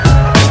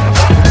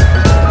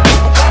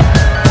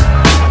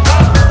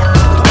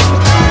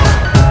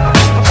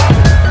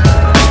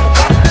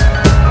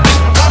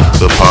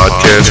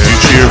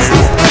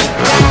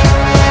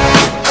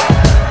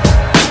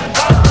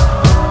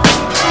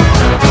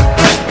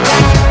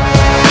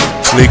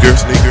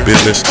Sneaker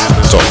Business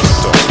Talk.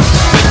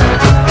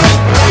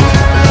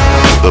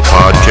 The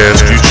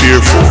podcast you cheer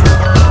for.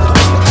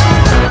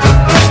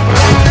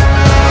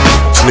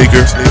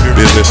 Sneaker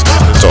Business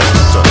Talk.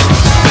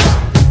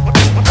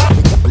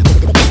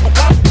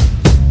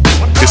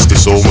 It's the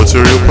Soul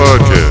Material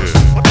Podcast.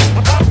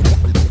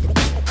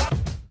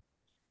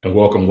 And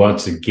welcome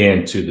once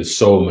again to the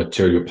Soul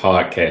Material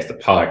Podcast, the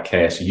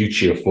podcast you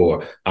cheer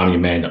for. I'm your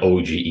man, the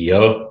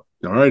OGEO.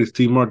 All right, it's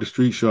T-Mark, the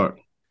Street Shark.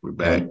 We're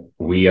back. And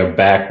we are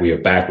back. We're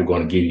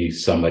going to give you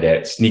some of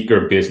that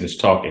sneaker business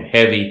talk and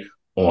heavy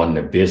on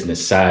the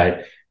business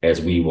side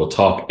as we will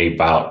talk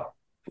about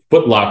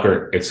Foot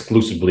Locker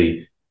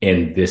exclusively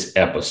in this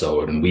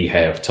episode. And we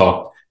have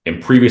talked in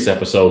previous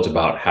episodes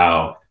about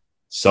how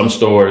some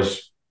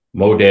stores,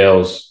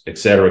 models, et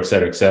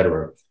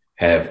cetera,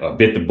 have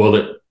bit the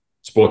bullet.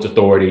 Sports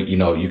Authority,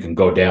 you can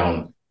go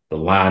down the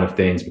line of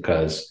things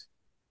because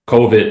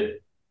COVID,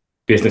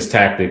 business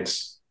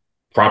tactics,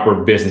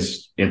 improper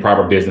business,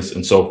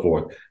 and so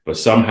forth. But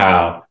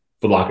somehow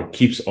Foot Locker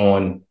keeps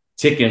on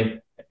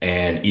ticking.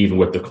 And even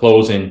with the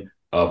closing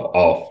of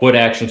all Foot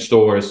Action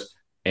stores,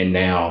 and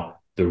now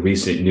the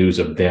recent news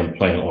of them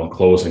planning on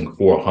closing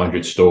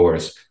 400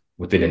 stores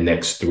within the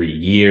next 3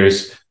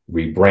 years,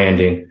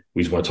 rebranding.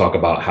 We just want to talk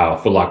about how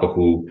Foot Locker,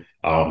 who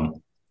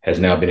has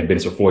now been in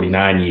business for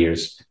 49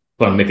 years,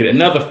 going to make it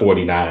another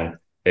 49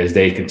 as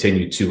they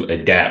continue to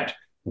adapt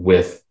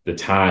with the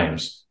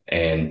times.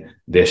 And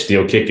they're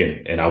still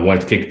kicking. And I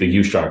wanted to kick the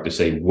U-Shark to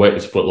say, what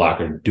is Foot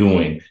Locker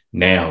doing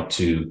now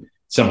to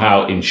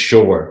somehow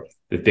ensure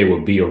that they will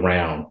be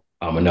around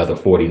another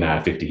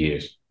 49, 50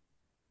 years?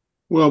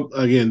 Well,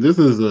 again, this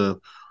is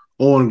a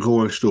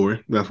ongoing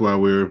story. That's why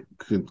we're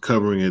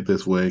covering it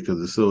this way,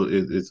 because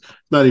it's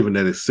not even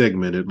that it's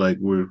segmented. Like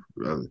we're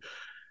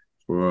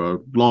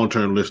for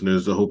long-term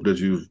listeners, I hope that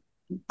you've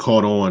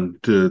caught on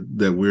to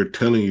that we're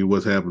telling you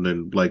what's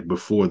happening like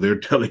before they're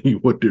telling you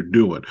what they're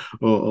doing.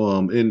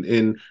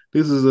 And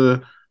these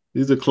are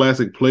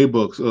classic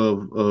playbooks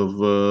of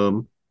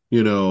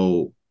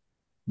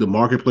the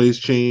marketplace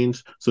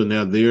change. So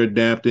now they're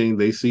adapting.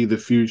 They see the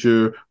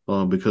future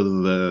because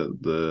of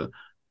the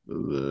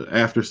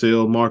after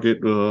sale market.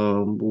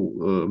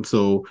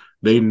 So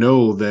they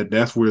know that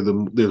that's where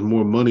there's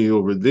more money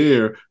over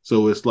there.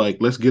 So it's like,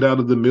 let's get out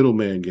of the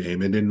middleman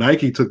game. And then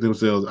Nike took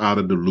themselves out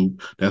of the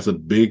loop. That's a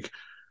big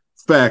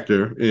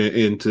factor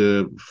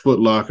into Foot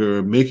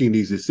Locker making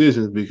these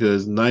decisions,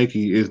 because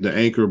Nike is the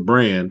anchor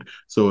brand.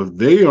 So if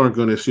they aren't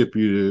going to ship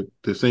you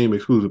the same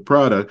exclusive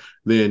product,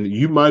 then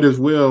you might as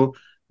well,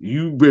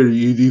 either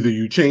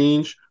you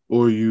change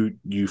or you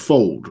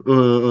fold.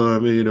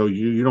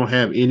 You don't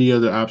have any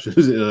other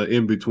options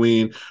in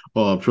between.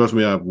 Trust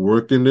me, I've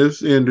worked in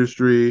this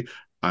industry.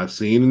 I've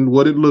seen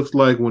what it looks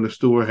like when a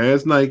store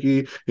has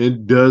Nike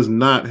and does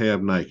not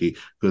have Nike,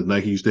 because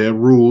Nike used to have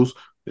rules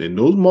in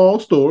those mall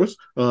stores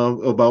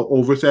about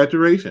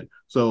oversaturation.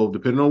 So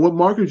depending on what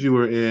market you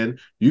were in,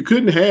 you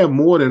couldn't have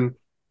more than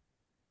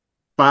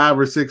 5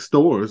 or 6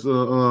 stores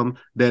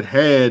that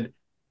had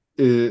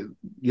I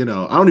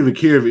don't even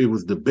care if it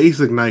was the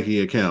basic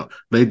Nike account.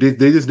 They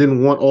just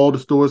didn't want all the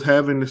stores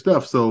having the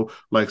stuff. So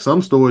like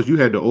some stores you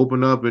had to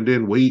open up and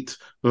then wait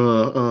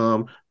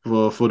for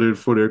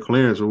their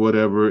clearance or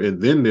whatever,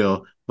 and then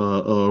they'll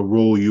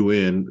roll you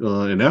in.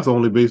 And that's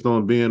only based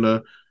on being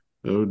a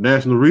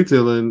national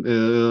retailer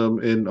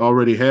and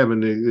already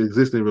having the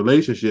existing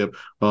relationship.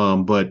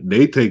 But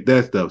they take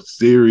that stuff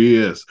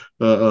serious.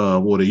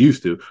 What they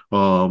used to.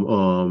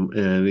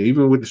 And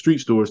even with the street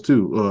stores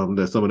too,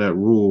 that some of that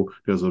rule,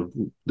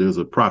 there's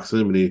a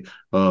proximity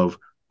of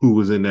who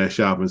was in that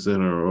shopping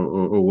center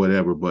or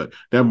whatever. But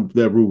that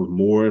rule was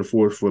more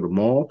enforced for the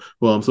mall.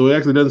 So it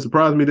actually doesn't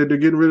surprise me that they're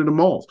getting rid of the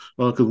malls.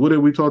 Because what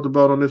we talked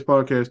about on this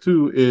podcast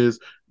too is,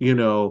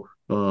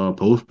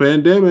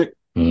 post-pandemic,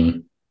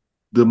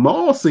 the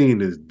mall scene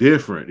is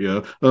different,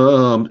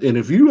 and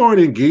if you aren't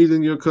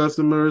engaging your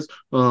customers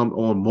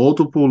on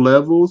multiple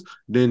levels,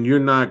 then you're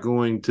not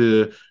going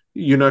to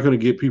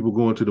get people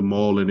going to the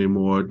mall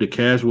anymore. The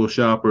casual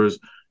shoppers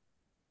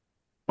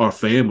are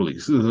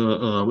families,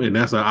 and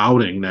that's an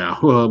outing now.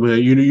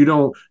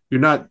 You're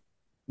not,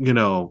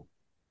 depending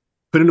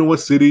on what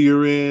city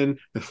you're in,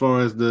 as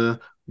far as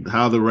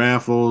how the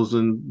raffles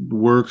and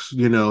works,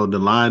 the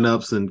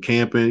lineups and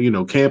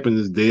camping. Camping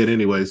is dead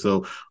anyway,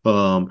 so.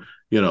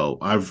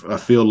 I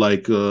feel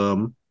like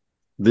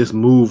this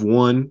move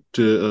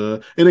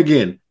to and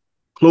again,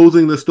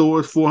 closing the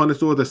stores, 400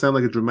 stores, that sounds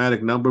like a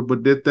dramatic number,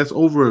 but that's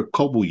over a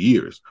couple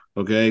years.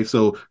 Okay,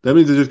 so that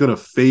means they're just going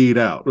to fade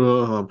out.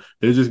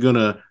 They're just going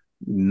to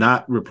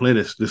not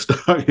replenish the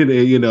stock, and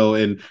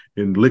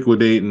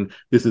liquidate, and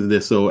this is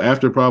this. So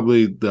after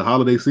probably the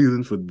holiday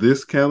season for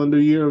this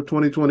calendar year of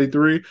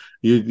 2023,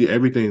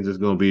 everything's just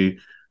going to be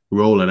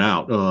rolling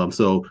out.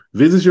 So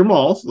visit your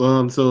malls.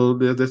 So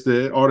that's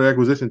the order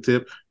acquisition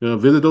tip.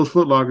 Visit those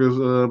Foot Lockers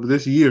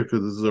this year,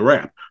 because this is a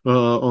wrap.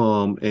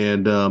 And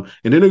then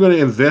they're going to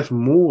invest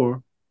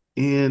more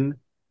in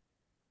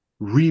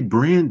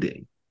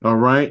rebranding. All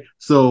right.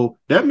 So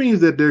that means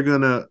that they're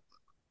going to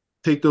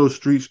take those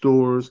street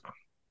stores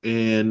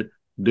and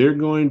they're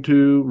going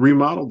to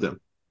remodel them.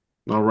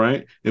 All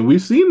right, and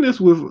we've seen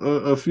this with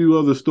a few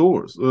other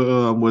stores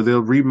where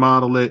they'll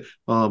remodel it,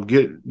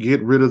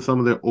 get rid of some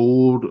of their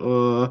old.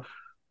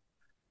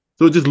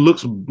 So it just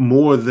looks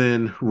more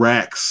than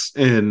racks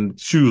and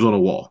shoes on a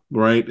wall,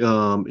 right?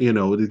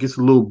 It gets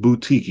a little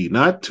boutiquey,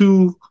 not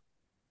too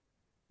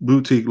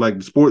boutique like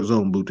the Sports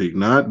Zone boutique,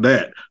 not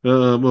that,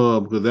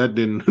 because that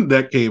didn't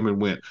that came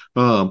and went.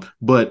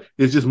 But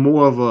it's just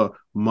more of a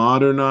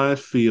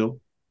modernized feel,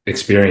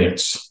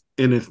 experience.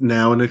 and it's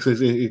now an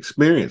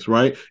experience,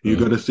 right? You're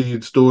going to see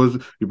stores.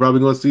 You're probably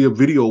going to see a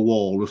video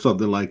wall or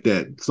something like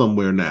that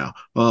somewhere now,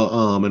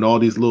 and all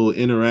these little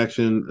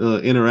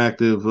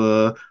interactive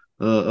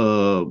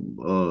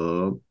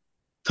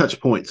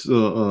touch points.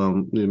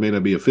 It may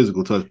not be a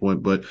physical touch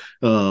point, but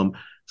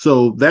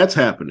so that's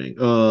happening.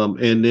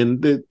 And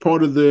then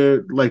part of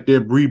their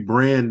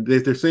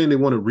rebrand. They're saying they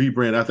want to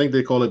rebrand. I think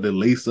they call it the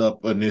Lace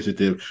Up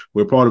Initiative,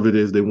 where part of it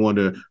is they want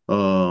to,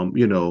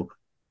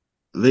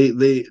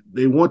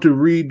 they want to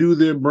redo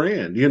their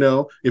brand.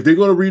 If they're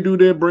going to redo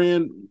their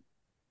brand,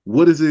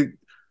 what is it?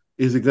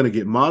 Is it going to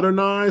get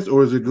modernized,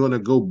 or is it going to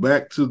go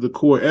back to the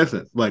core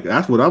essence? Like,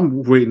 that's what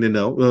I'm waiting to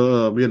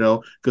know.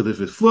 Because if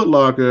it's Foot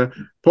Locker,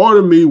 part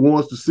of me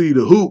wants to see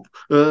the hoop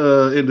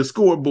and the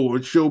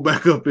scoreboard show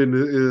back up in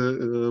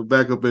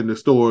the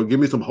store. Give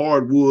me some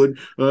hardwood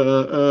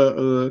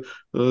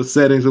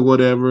settings or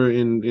whatever,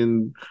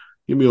 and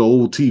give me an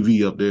old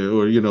TV up there,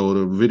 or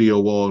the video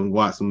wall, and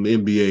watch some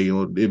NBA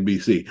on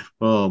NBC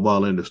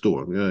while in the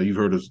store. You've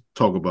heard us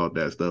talk about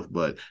that stuff,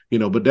 but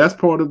that's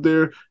part of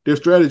their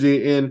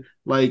strategy. And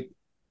like,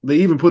 they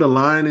even put a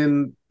line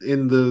in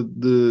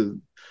the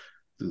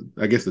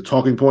I guess the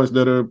talking points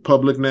that are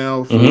public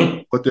now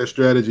for what their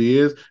strategy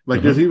is.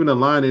 Like, there's even a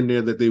line in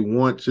there that they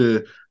want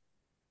to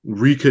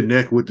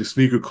reconnect with the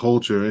sneaker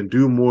culture and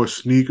do more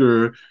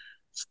sneaker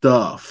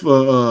stuff.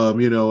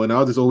 And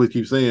I'll just always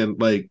keep saying,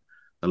 like,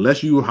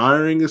 unless you're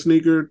hiring a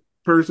sneaker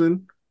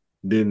person,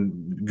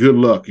 then good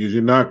luck, because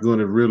you're not going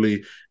to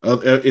really.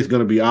 It's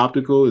going to be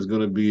optical. It's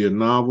going to be a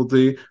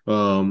novelty.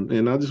 And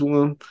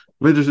I'm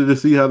interested to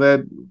see how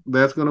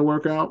that's going to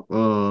work out.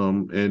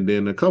 And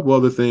then a couple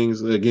other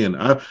things. Again,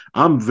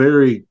 I'm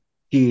very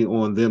keen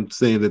on them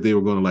saying that they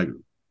were going to, like,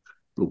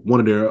 one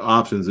of their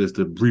options is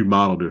to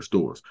remodel their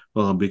stores,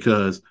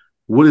 because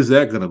what is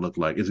that going to look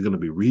like? Is it going to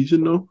be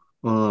regional?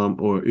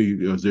 Or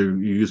is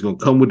you just going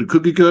to come with the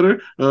cookie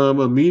cutter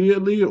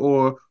immediately,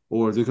 or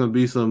is it going to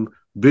be some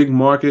big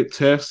market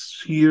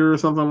tests here or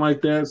something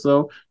like that?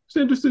 So it's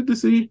interested to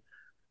see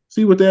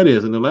what that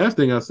is. And the last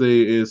thing I say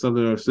is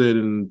something I said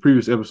in the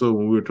previous episode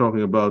when we were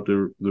talking about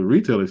the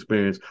retail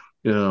experience.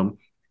 We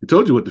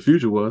told you what the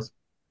future was: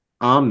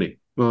 omni.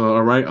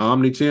 All right,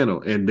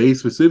 omni-channel, and they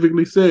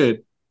specifically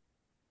said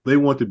they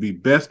want to be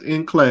best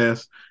in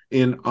class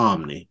in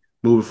omni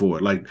moving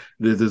forward. Like,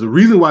 there's a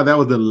reason why that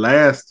was the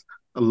last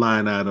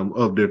line item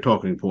of their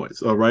talking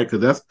points. All right,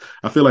 because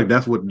I feel like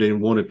that's what they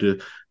wanted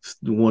to,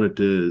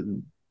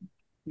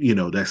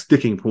 that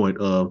sticking point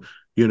of,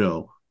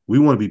 we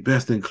want to be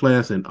best in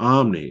class in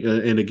omni.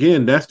 And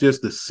again, that's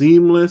just the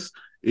seamless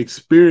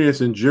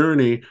experience and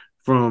journey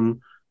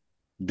from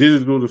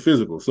digital to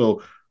physical.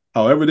 So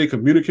however they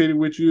communicated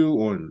with you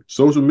on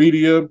social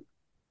media,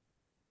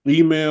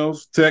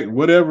 emails, text,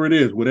 whatever it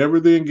is, whatever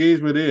the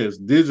engagement is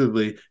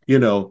digitally,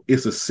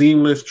 it's a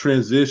seamless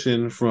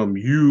transition from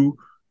you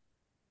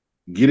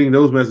getting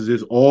those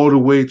messages all the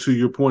way to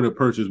your point of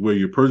purchase, where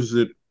you purchase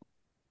it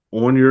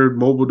on your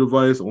mobile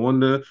device, on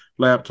the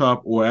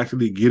laptop, or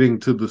actually getting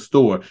to the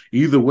store.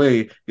 Either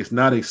way, it's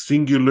not a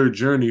singular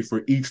journey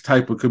for each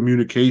type of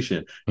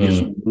communication.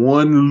 It's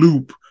one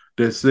loop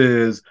that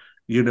says,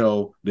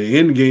 the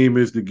end game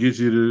is to get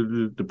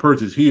you to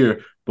purchase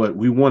here, but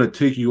we want to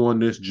take you on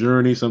this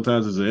journey.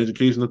 Sometimes it's an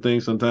educational thing.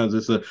 Sometimes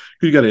it's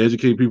you got to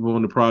educate people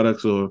on the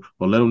products, or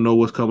let them know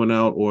what's coming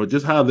out, or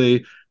just how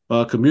they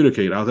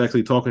communicate. I was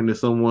actually talking to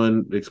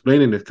someone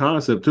explaining this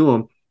concept to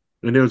them,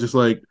 and they were just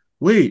like,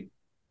 wait,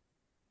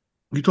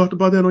 you talked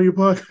about that on your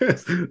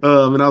podcast?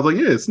 And I was like,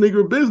 yeah,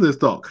 sneaker business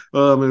talk.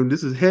 And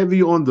this is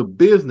heavy on the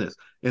business.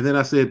 And then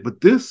I said, but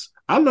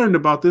I learned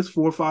about this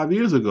 4 or 5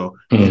 years ago,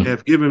 and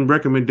have given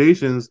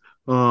recommendations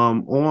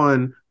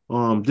on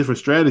different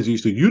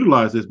strategies to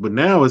utilize this. But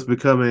now it's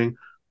becoming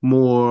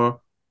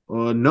more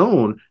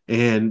known.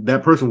 And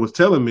that person was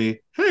telling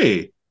me,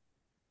 hey,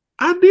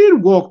 I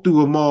did walk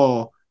through a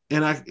mall,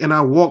 and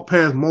I walked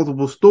past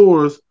multiple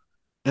stores,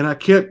 and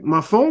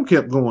my phone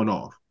kept going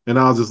off. And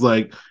I was just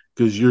like,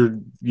 because you're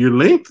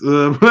linked,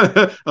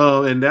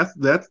 and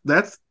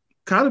that's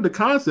kind of the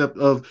concept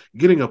of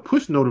getting a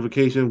push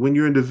notification when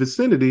you're in the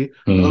vicinity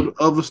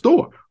of the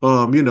store.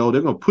 They're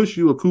gonna push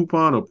you a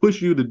coupon or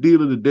push you the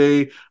deal of the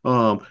day.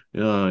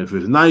 If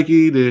it's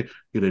Nike, they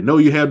know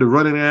you have the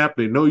running app,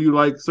 they know you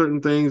like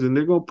certain things, and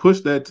they're gonna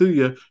push that to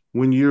you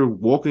when you're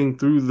walking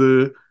through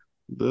the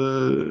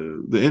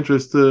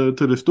entrance to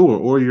the store,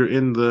 or you're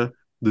in the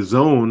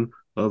zone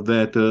of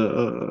that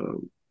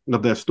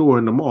store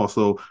in the mall.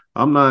 So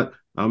I'm not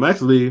I'm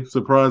actually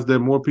surprised that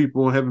more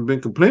people haven't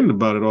been complaining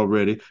about it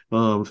already,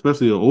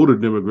 especially an older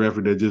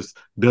demographic that just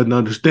doesn't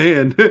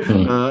understand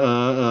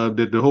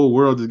that the whole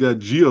world just got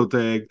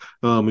geotagged,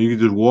 and you can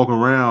just walk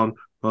around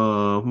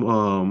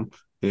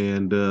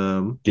and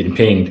Getting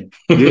pinged.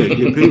 yeah,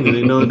 get pinged, and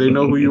they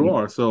know who you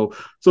are. So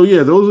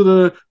yeah, those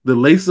are the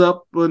lace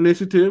up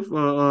initiative.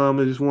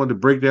 I just wanted to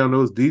break down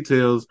those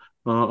details.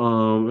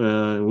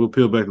 And we'll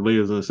peel back the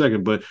layers in a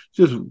second, but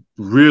just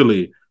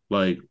really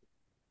like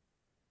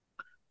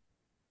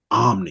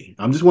Omni.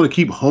 I just want to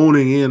keep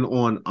honing in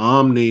on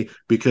Omni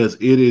because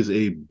it is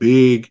a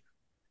big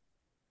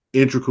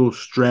integral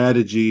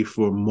strategy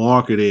for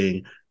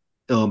marketing,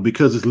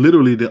 because it's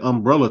literally the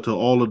umbrella to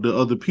all of the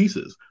other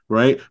pieces,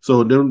 right?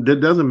 So it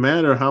doesn't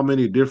matter how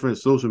many different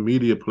social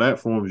media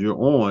platforms you're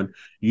on,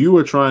 you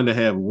are trying to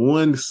have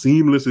one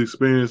seamless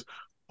experience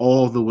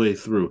all the way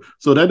through.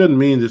 So that doesn't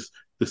mean just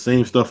the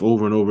same stuff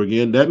over and over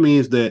again. That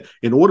means that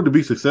in order to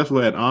be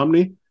successful at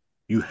Omni,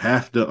 you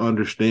have to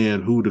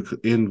understand who the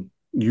end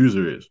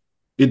user is.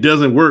 It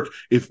doesn't work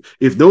if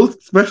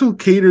those special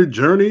catered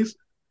journeys,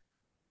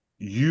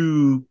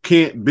 you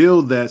can't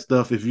build that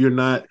stuff if you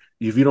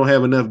don't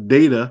have enough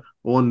data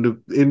on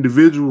the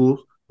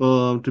individuals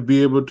to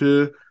be able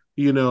to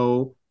you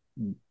know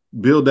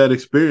build that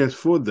experience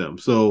for them.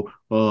 So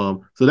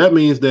that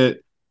means that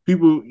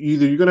people,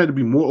 either you're gonna have to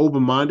be more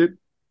open minded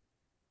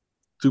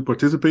to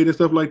participate in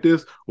stuff like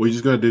this, or you're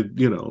just gonna have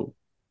to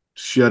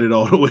shut it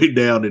all the way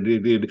down.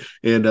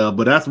 And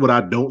but that's what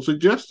I don't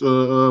suggest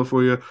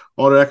for your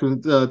auto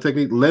acquisition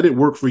technique. Let it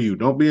work for you.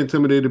 Don't be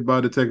intimidated by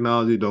the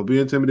technology. Don't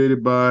be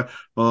intimidated by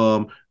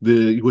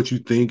the what you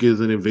think is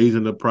an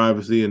invasion of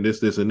privacy and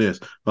this and this.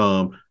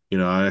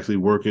 I actually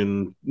work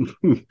in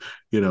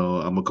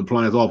I'm a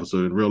compliance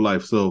officer in real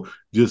life, so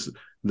just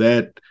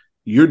that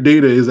your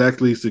data is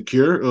actually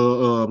secure.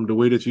 The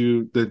way that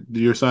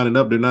you're signing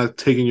up, they're not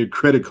taking your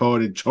credit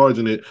card and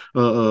charging it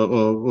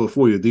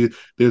for you.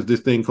 There's this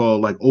thing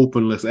called like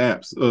openless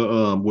apps,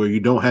 where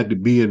you don't have to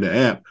be in the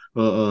app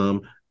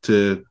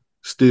to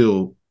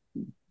still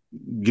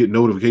get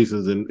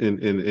notifications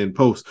and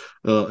posts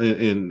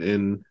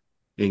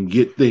and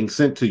get things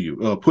sent to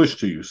you, pushed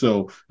to you.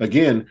 So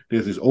again,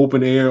 there's this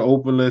open air,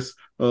 openless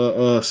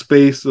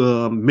space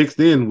mixed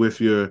in with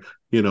your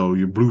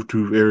your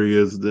Bluetooth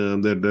areas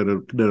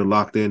that are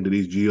locked into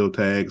these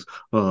geotags.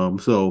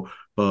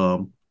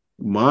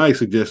 My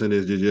suggestion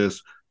is to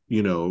just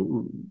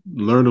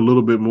learn a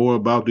little bit more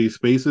about these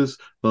spaces.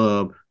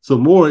 So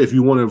more, if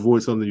you want to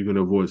avoid something, you can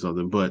avoid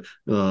something. But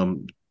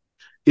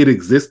it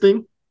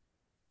existing,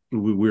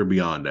 we're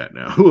beyond that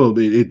now. Well,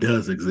 it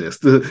does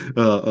exist, yeah,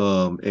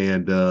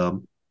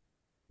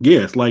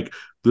 it's like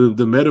the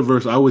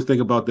metaverse. I always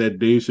think about that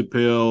Dave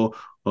Chappelle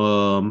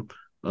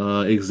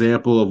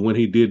example of when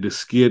he did the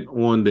skit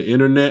on the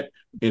internet,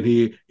 and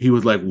he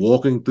was like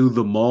walking through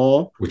the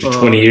mall, which is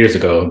 20 years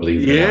ago,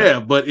 believe it or not. Yeah,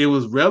 but it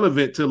was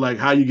relevant to like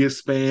how you get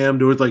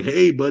spammed, or it's like,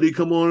 hey, buddy,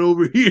 come on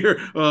over here,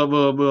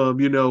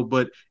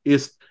 But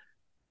it's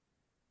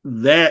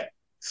that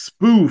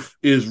spoof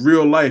is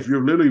real life.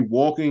 You're literally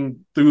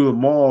walking through the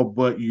mall,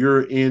 but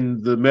you're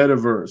in the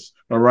metaverse.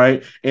 All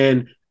right.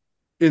 And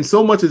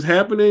so much is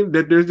happening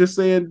that they're just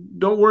saying,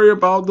 don't worry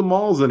about the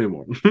malls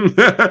anymore.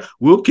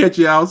 We'll catch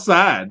you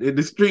outside in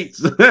the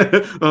streets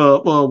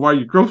while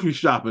you're grocery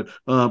shopping.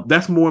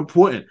 That's more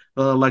important.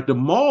 Like the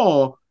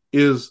mall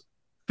is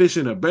fish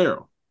in a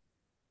barrel.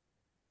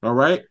 All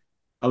right.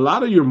 A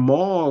lot of your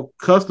mall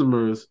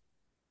customers,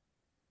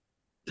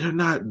 they're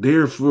not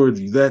there for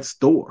that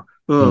store.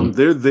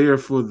 They're there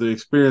for the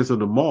experience of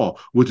the mall,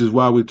 which is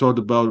why we talked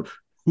about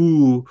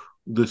who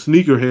the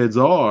sneakerheads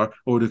are,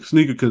 or the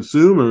sneaker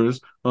consumers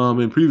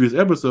in previous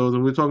episodes.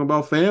 And we're talking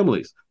about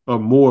families are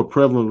more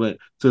prevalent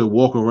to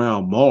walk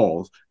around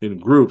malls in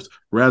groups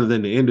rather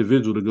than the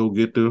individual to go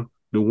get the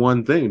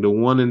one thing, the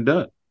one and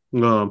done.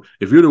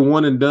 If you're the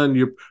one and done,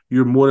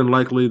 you're more than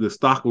likely the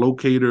stock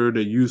locator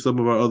that use some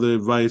of our other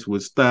advice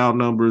with style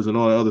numbers and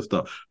all that other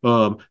stuff.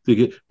 But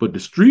the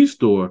street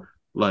store,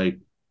 like,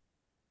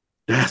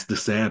 that's the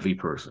savvy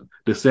person.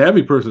 The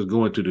savvy person is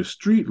going to the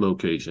street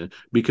location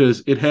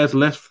because it has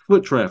less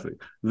foot traffic.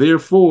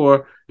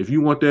 Therefore, if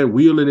you want that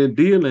wheeling and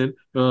dealing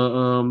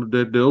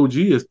that the OG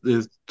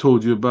has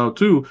told you about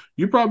too,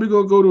 you're probably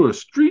going to go to a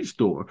street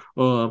store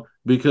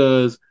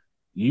because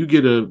you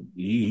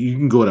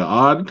can go at an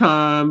odd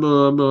time,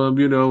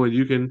 and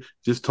you can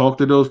just talk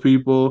to those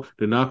people.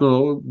 They're not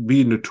going to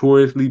be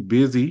notoriously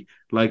busy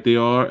like they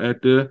are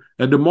at the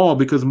mall,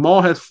 because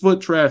mall has foot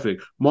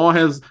traffic.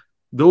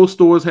 Those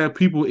stores have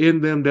people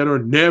in them that are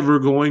never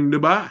going to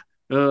buy.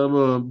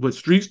 But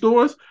street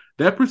stores,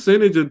 that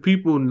percentage of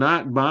people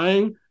not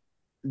buying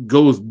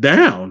goes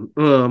down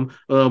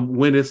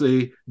when it's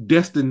a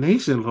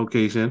destination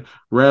location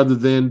rather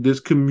than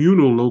this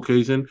communal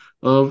location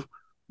of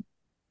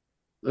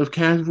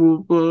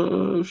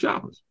casual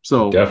shoppers.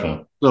 So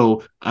definitely.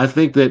 So I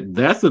think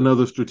that's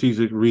another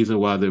strategic reason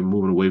why they're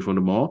moving away from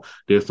the mall.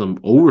 There's some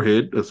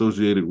overhead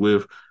associated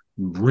with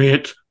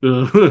rent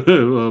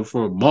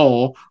for a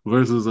mall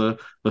versus a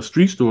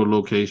street store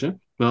location.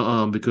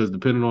 because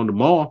depending on the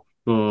mall,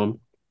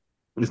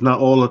 it's not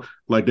all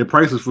like their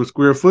prices for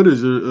square footage.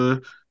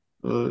 You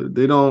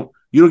don't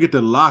get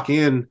to lock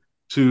in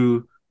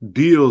to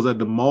deals at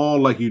the mall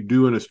like you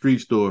do in a street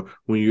store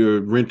when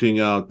you're renting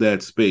out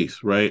that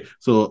space, right?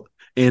 So,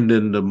 and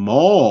then the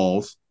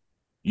malls,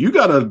 you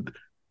gotta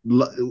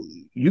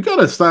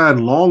sign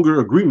longer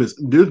agreements.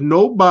 There's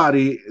no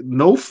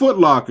Foot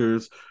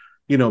Lockers,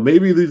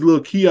 maybe these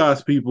little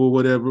kiosk people,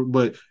 whatever,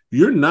 but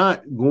you're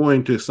not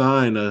going to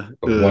sign a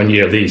 1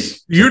 year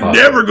lease. You're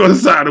never going to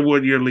sign a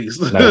 1 year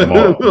lease.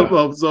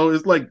 No. So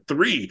it's like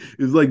 3.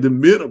 It's like the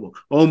minimum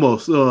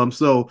almost.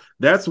 So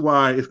that's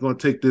why it's going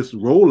to take this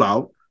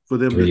rollout for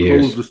them to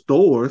close the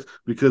stores,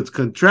 because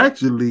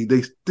contractually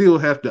they still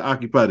have to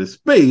occupy the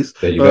space.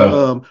 There you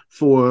go.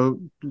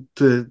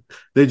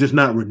 They're just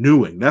not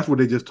renewing. That's what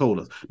they just told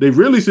us. They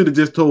really should have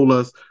just told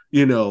us,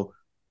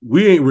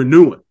 we ain't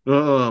renewing.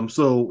 And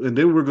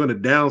then we're going to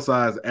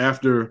downsize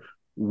after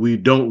we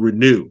don't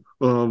renew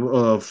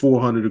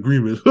 400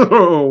 agreements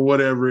or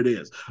whatever it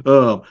is.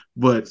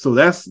 But so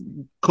that's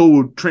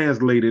code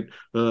translated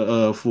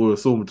for a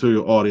Soul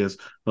Material audience.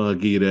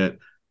 Give you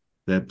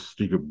that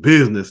sneaker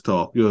business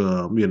talk,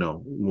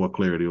 more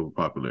clarity over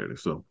popularity.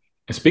 So,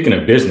 and speaking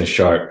of business,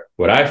 Shark,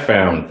 what I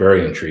found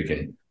very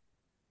intriguing,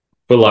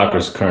 Foot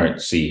Locker's current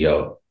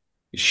CEO,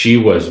 she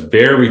was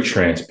very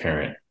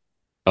transparent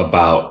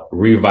about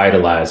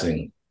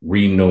revitalizing,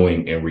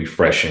 renewing, and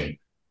refreshing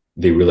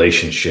the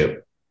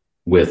relationship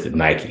with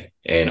Nike.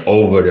 And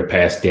over the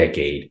past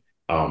decade,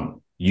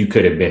 you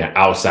could have been an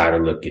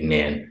outsider looking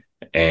in,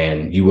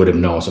 and you would have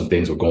known some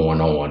things were going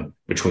on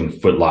between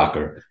Foot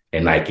Locker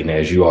and Nike. And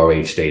as you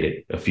already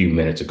stated a few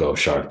minutes ago,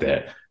 Shark,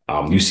 that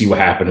you see what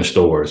happened in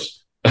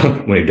stores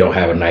when they don't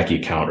have a Nike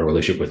account or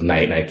relationship with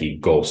Nike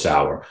go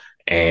sour.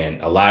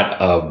 And a lot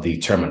of the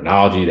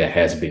terminology that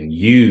has been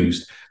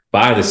used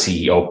by the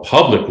CEO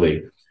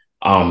publicly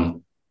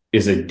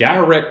is a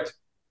direct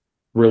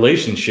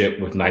relationship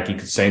with Nike,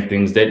 saying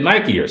things that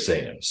Nike are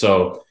saying.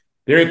 So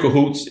they're in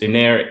cahoots and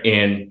they're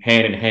in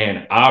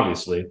hand,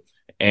 obviously.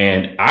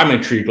 And I'm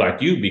intrigued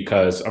like you,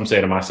 because I'm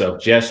saying to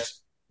myself,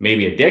 just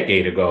maybe a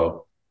decade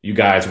ago, you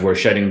guys were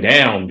shutting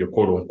down your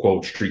quote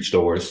unquote street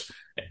stores.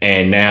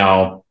 And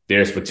now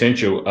there's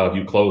potential of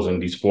you closing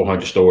these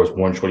 400 stores,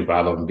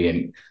 125 of them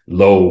being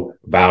low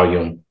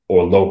volume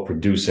or low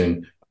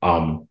producing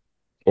or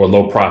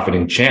low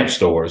profiting Champ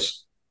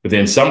stores. But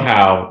then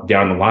somehow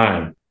down the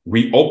line,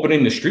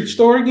 reopening the street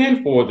store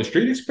again for the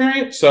street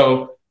experience.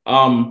 So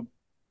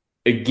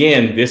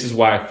again, this is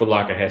why Foot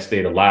Locker has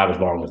stayed alive as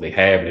long as they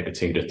have, and they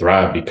continue to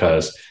thrive,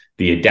 because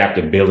the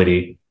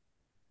adaptability,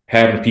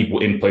 having people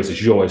in place,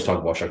 as you always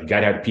talk about, Shark, you got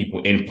to have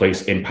people in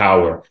place, in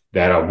power,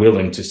 that are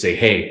willing to say,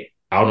 hey,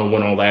 I don't know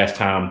when on last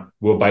time,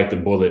 we'll bite the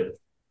bullet.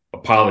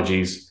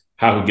 Apologies.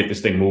 How we get this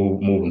thing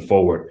moving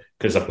forward?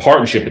 Because a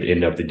partnership at the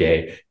end of the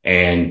day.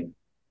 And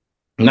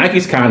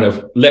Nike's kind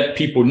of let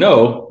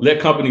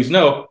companies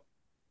know,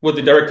 with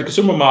the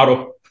direct-to-consumer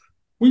model,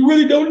 we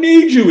really don't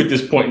need you at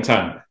this point in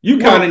time. You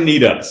kind of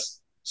need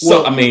us.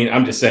 So,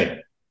 I'm just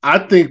saying. I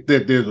think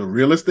that there's a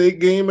real estate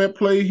game at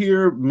play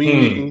here,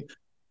 meaning,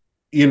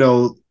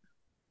 the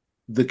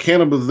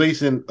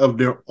cannibalization of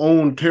their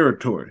own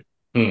territory.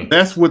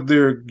 That's what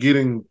they're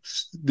getting.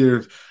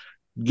 They're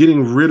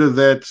getting rid of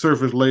that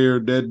surface layer,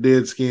 that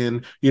dead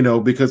skin,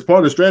 because part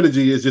of the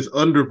strategy is just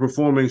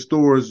underperforming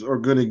stores are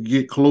going to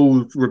get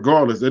closed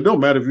regardless. It don't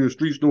matter if you're a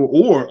street store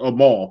or a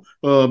mall.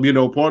 Part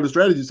of the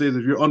strategy says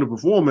if you're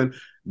underperforming,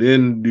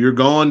 then you're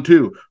gone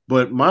too.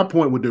 But my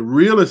point with the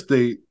real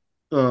estate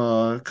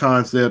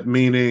concept,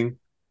 meaning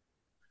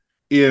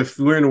if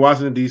we're in the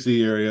Washington,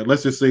 D.C. area,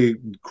 let's just say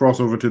cross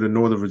over to the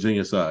Northern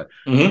Virginia side.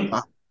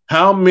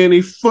 How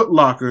many Foot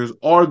Lockers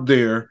are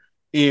there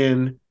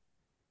in,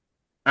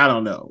 I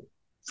don't know,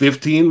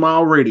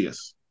 15-mile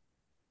radius?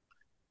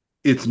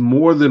 It's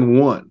more than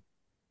one.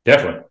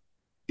 Definitely.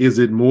 Is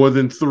it more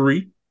than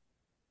 3?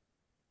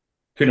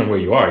 Depending on where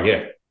you are,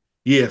 yeah.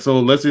 Yeah, so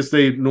let's just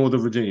say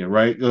Northern Virginia,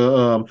 right?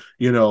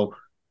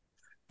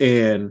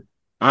 And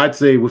I'd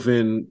say as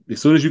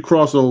soon as you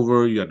cross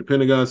over, you got the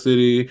Pentagon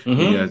City,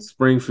 you got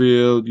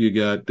Springfield, you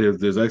got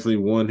there's actually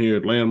one here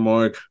at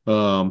Landmark,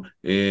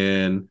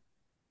 and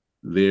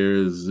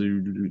there's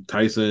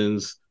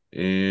Tyson's,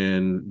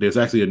 and there's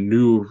actually a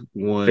new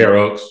one,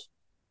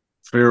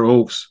 Fair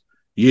Oaks.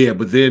 Yeah,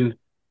 but then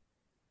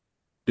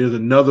there's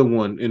another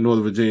one in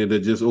Northern Virginia that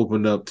just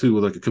opened up too,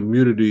 like a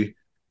community.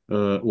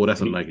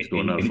 That's a Nike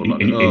store, not a Foot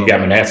Locker. You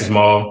got Manassas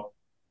Mall.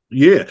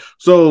 Yeah,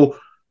 so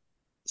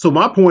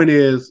my point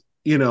is,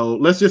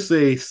 let's just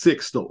say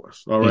 6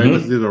 stores. All right,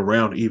 let's do a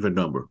round even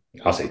number.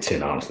 I'll say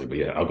 10, honestly, but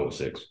yeah, I'll go with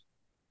 6.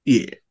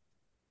 Yeah,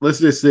 let's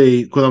just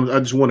say, because I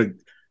just want to.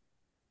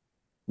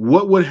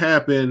 What would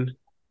happen?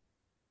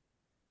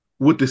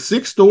 Would the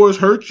 6 stores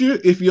hurt you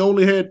if you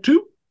only had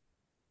 2?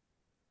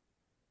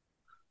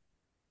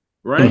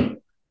 Right?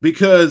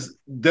 Because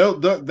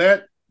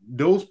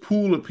those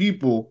pool of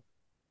people,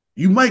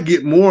 you might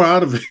get more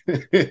out of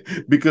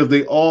it because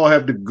they all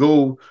have to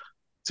go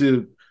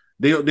to.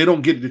 They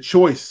don't get the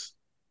choice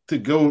to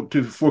go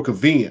to for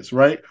convenience,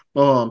 right?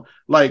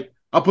 Like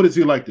I'll put it to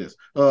you like this.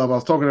 I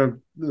was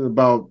talking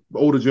about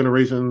older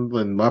generations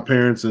and my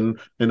parents and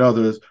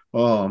others,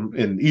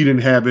 and eating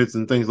habits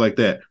and things like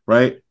that,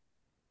 right?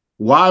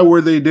 Why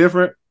were they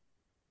different?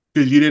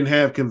 Because you didn't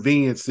have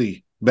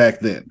conveniency back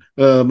then.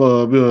 You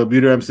know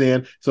what I'm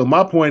saying? So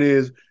my point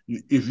is,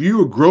 if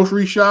you a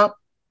grocery shop,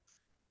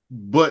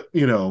 but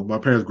you know, my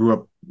parents grew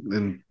up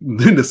in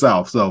the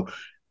South, so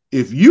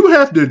if you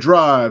have to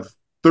drive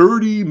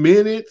 30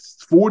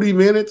 minutes, 40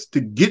 minutes to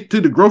get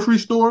to the grocery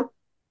store,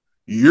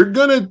 you're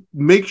gonna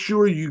make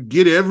sure you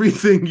get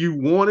everything you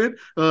wanted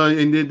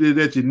and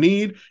that you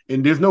need,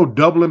 and there's no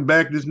doubling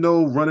back, there's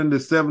no running to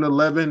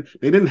 7-Eleven.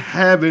 They didn't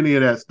have any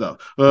of that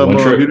stuff. You know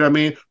what I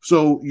mean?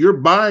 So your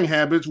buying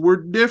habits were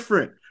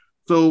different.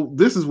 So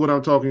this is what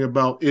I'm talking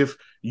about. If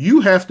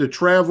you have to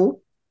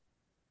travel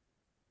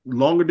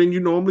longer than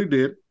you normally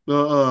did,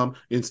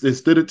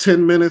 instead of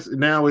 10 minutes,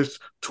 now it's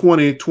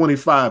 20,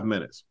 25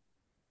 minutes.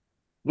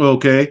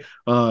 Okay,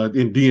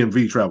 in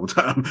DMV travel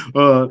time,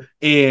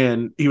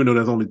 and even though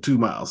that's only 2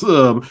 miles,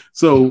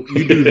 so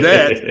you do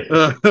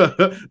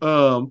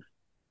that,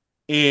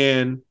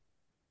 and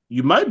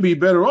you might be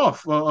better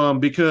off,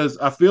 because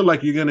I feel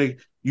like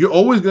you're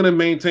always gonna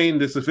maintain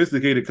the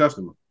sophisticated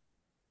customer.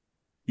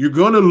 You're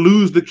gonna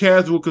lose the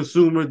casual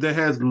consumer that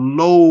has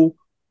low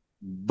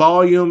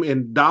volume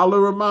and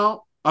dollar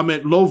amount. I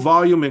mean, low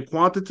volume and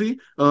quantity,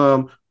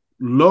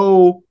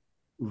 low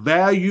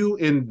value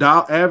in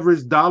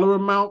average dollar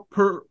amount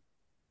per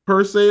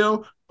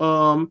sale,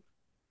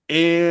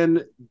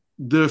 and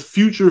the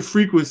future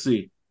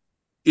frequency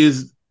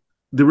is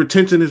the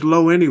retention is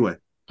low anyway.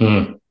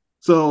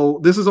 So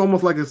this is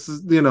almost like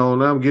now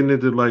I'm getting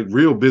into like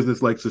real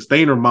business, like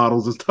sustainer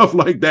models and stuff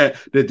like that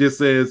just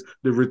says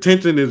the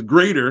retention is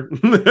greater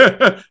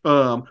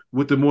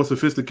with the more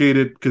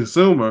sophisticated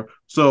consumer.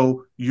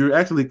 So you're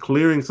actually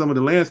clearing some of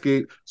the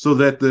landscape so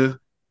that the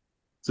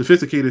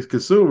sophisticated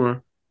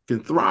consumer can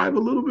thrive a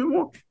little bit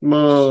more,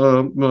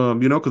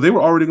 because they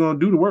were already going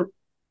to do the work.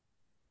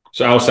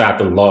 So outside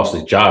the loss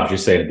of jobs, you're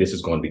saying that this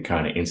is going to be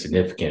kind of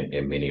insignificant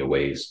in many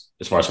ways,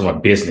 as far as from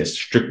a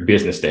strict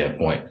business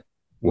standpoint,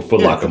 with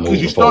Foot Locker moving forward.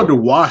 Because you start to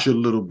wash a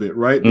little bit,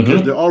 right?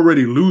 Because they're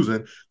already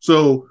losing.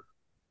 So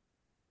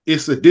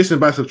it's addition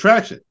by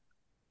subtraction.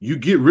 You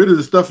get rid of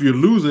the stuff you're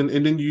losing,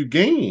 and then you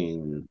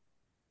gain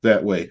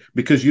that way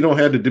because you don't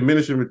have the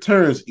diminishing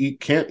returns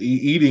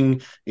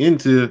eating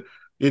into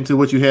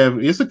what you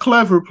have. It's a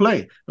clever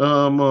play,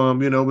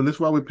 and that's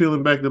why we're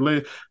peeling back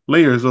the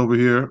layers over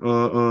here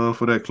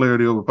for that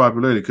clarity over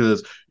popularity,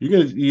 because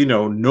you're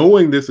gonna,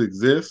 knowing this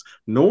exists,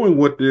 knowing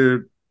what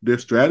their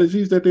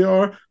strategies that they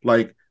are,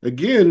 like,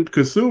 again,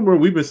 consumer,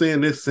 we've been saying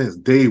this since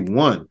day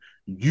one.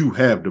 You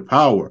have the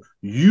power.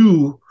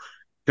 You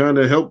kind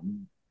of help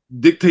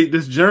dictate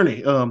this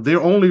journey.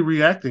 They're only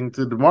reacting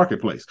to the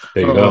marketplace.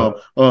 There you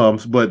go.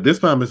 But this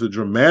time it's a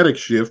dramatic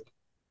shift.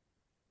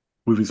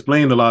 We've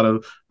explained a lot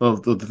of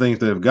the things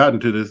that have gotten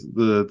to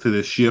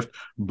this shift,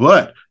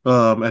 but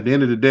at the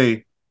end of the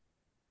day,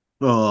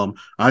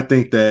 I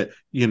think that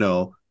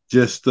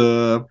just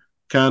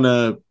kind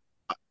of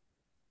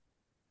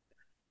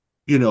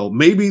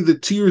maybe the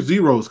tier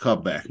zeros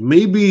come back.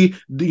 Maybe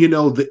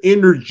the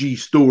energy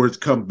stores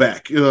come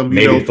back.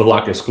 Maybe Foot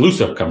Locker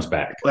exclusive comes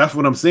back. That's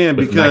what I'm saying,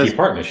 with because Nike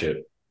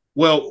partnership.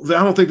 Well,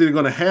 I don't think they're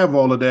going to have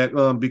all of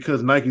that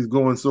because Nike's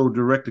going so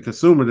direct to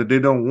consumer that they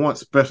don't want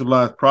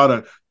specialized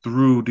product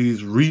through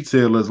these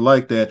retailers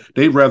like that.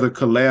 They'd rather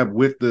collab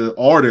with the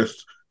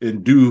artists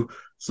and do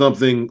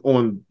something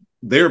on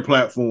their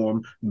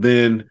platform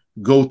than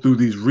go through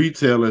these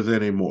retailers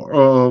anymore. You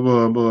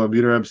know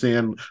what I'm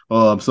saying?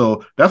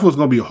 So that's what's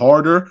going to be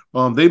harder.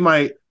 They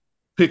might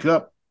pick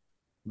up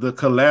the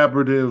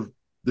collaborative,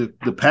 the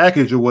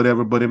package or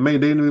whatever, but they may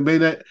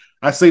not.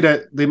 I say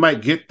that they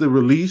might get the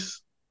release.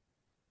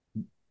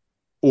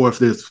 Or if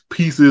there's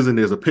pieces and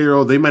there's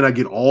apparel, they might not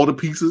get all the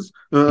pieces,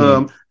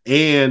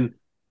 and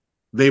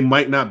they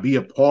might not be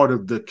a part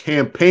of the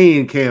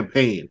campaign,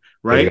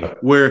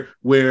 right? Where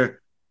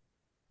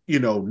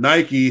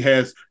Nike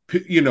has,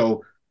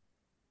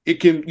 it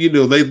can,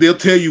 they'll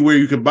tell you where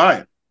you can buy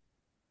it.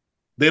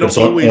 They don't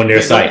on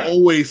their site. Don't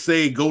always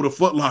say go to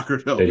Foot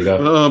Locker though. There you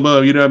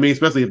go. You know what I mean?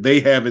 Especially if they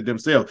have it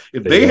themselves.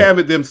 If they have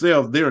it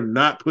themselves, they're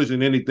not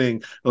pushing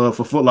anything for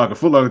Foot Locker.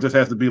 Foot Locker just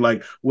has to be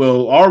like,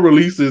 well, our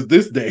release is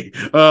this day.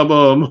 You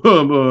know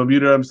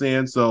what I'm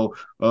saying? So,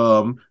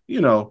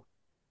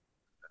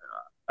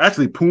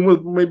 actually,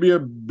 Puma may be a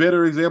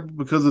better example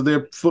because of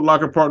their Foot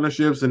Locker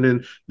partnerships and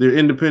then their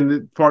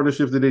independent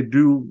partnerships that they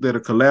do that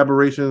are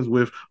collaborations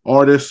with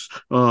artists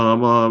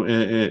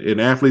and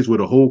athletes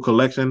with a whole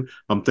collection.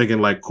 I'm thinking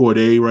like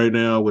Corday right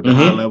now with the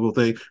high level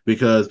thing,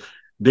 because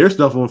their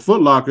stuff on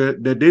Foot Locker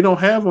that they don't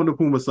have on the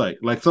Puma site.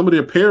 Like some of the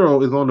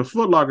apparel is on the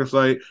Foot Locker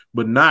site,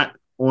 but not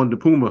on the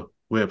Puma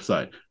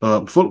website.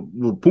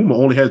 Puma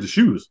only has the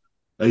shoes.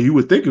 You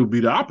would think it would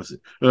be the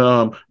opposite.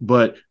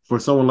 But for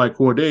someone like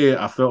Corday,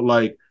 I felt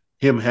like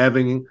him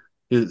having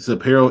his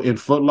apparel in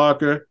Foot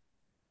Locker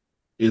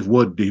is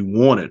what he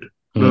wanted,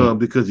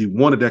 because he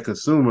wanted that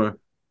consumer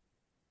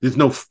there's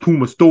no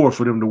Puma store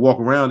for them to walk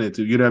around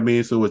into. You know what I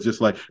mean? So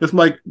it's like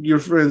your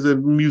friends at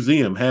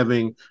museum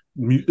having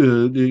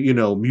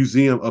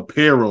museum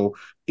apparel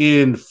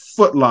in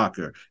Foot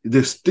Locker.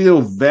 There's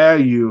still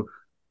value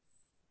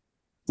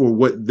for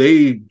what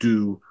they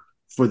do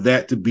for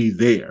that to be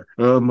there.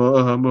 You know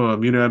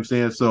what I'm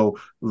saying? So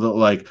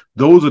like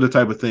those are the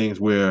type of things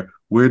where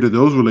do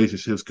those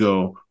relationships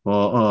go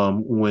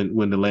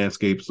when the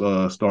landscape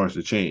starts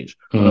to change?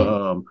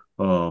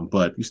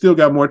 But you still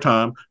got more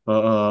time.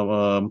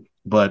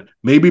 But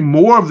maybe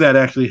more of that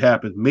actually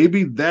happens.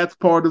 Maybe that's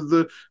part of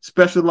the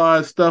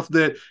specialized stuff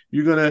that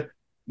you're gonna,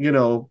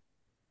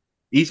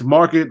 each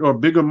market or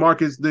bigger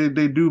markets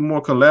they do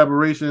more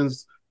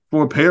collaborations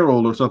for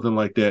apparel or something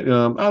like that.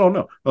 I don't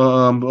know.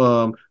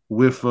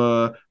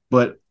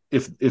 But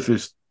if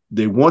it's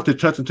they want to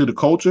touch into the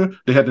culture,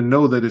 they had to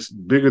know that it's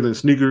bigger than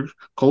sneaker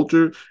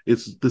culture.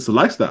 It's a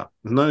lifestyle.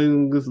 It's not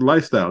even this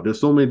lifestyle.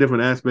 There's so many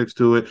different aspects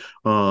to it.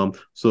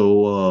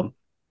 So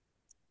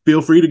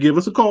feel free to give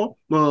us a call.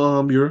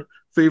 Your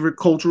favorite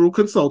cultural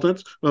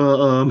consultants,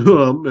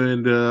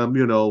 and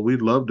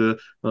we'd love to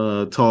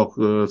talk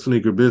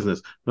sneaker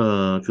business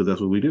because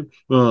that's what we do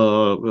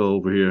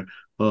over here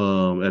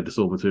at the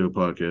Soul Material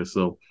Podcast.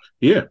 So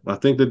yeah, I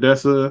think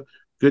that's a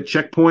good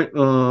checkpoint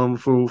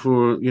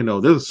for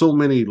there's so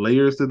many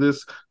layers to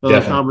this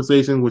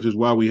conversation, which is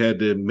why we had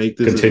to make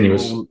this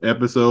continuous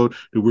episode.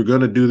 We're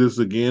going to do this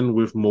again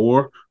with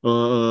more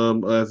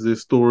as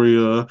this story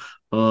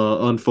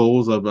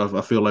unfolds.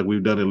 I feel like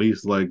we've done at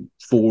least like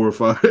 4 or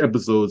 5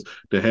 episodes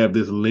to have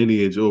this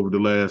lineage over the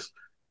last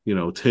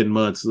 10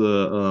 months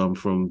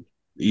from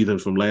even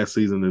from last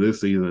season to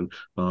this season,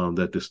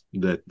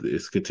 that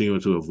it's continuing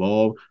to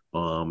evolve.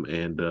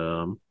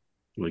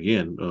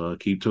 Again,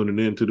 keep tuning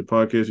in to the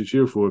podcast you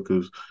cheer for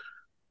because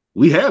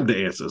we have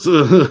the answers.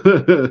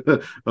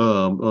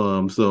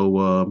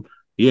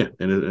 Yeah,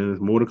 and there's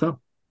more to come.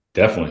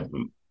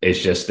 Definitely. It's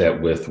just that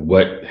with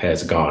what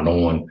has gone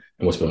on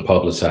and what's been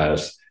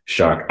publicized,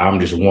 Shark, I'm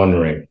just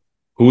wondering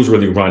who's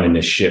really running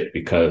this ship,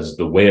 because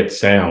the way it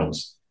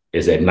sounds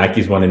is that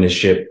Nike's running this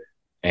ship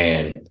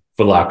and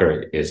Foot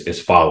Locker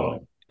is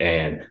following.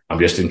 And I'm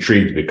just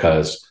intrigued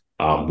because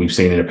we've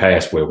seen in the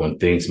past where when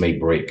things may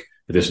break,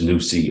 this new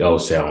CEO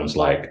sounds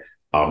like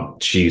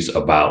she's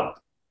about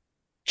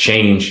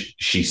change.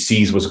 She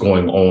sees what's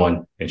going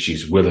on and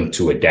she's willing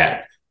to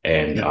adapt.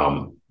 And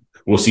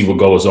we'll see what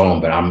goes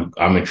on. But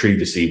I'm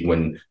intrigued to see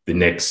when the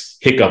next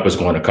hiccup is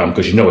going to come,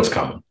 because it's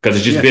coming, because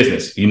it's just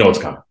business. It's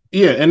coming.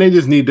 Yeah, and they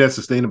just need that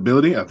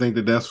sustainability. I think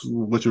that's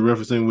what you're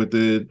referencing with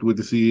the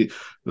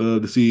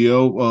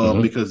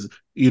CEO, because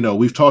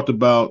we've talked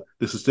about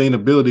the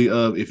sustainability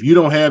of if you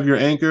don't have your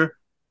anchor,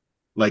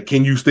 like,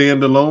 can you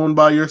stand alone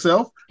by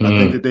yourself? I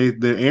think that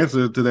the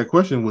answer to that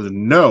question was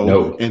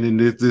no. And then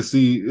the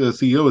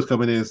CEO is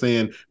coming in and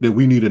saying that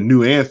we need a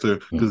new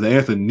answer, because the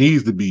answer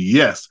needs to be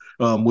yes,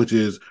 which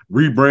is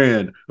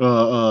rebrand,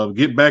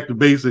 get back to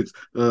basics,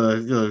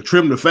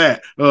 trim the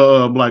fat,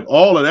 like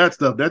all of that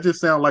stuff. That just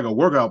sounds like a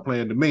workout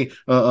plan to me.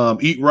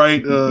 Eat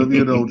right,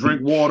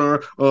 drink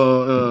water, eat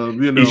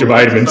your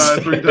vitamins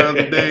exercise 3 times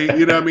a day.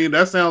 You know what I mean?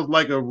 That sounds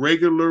like a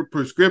regular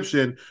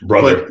prescription,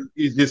 brother. But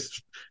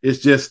it's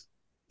just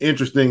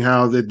interesting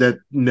how that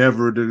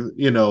never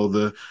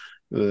the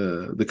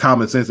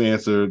common sense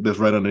answer that's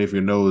right underneath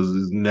your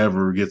nose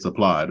never gets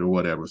applied or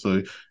whatever.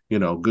 So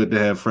good to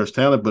have fresh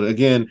talent, but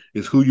again,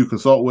 it's who you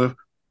consult with,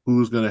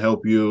 who's going to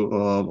help you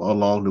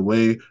along the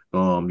way.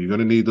 You're going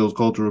to need those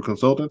cultural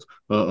consultants,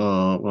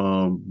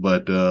 and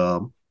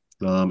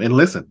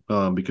listen,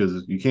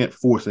 because you can't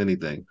force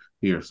anything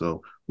here.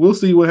 So we'll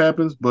see what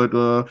happens, but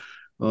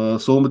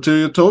Soul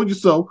Material told you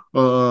so.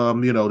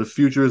 The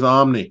future is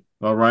omni.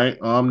 All right,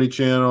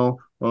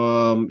 omni-channel.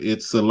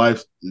 It's a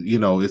life.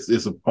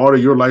 It's a part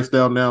of your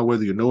lifestyle now,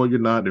 whether you know it or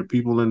not. There are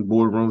people in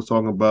boardrooms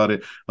talking about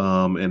it,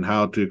 and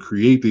how to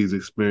create these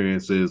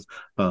experiences.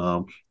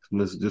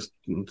 It's just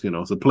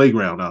it's a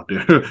playground out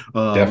there.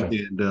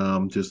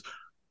 And just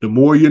the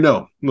more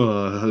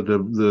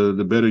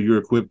the better you're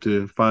equipped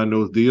to find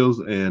those deals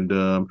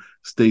and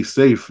stay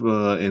safe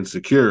and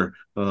secure,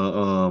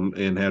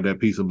 and have that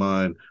peace of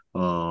mind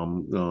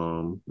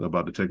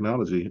about the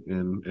technology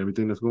and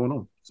everything that's going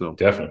on. So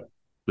definitely.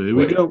 So here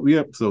we go.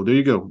 Yep. So there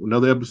you go.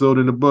 Another episode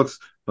in the books.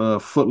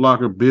 Foot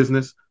Locker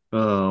business.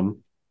 Last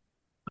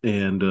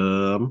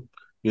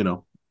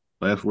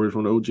words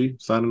from the OG.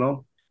 Signing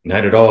off.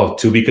 Not at all.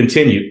 To be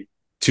continued.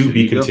 To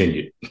be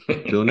continued.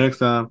 Till next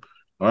time.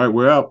 All right,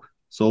 we're out.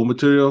 Soul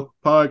Material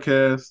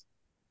Podcast.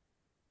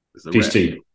 Peace to you.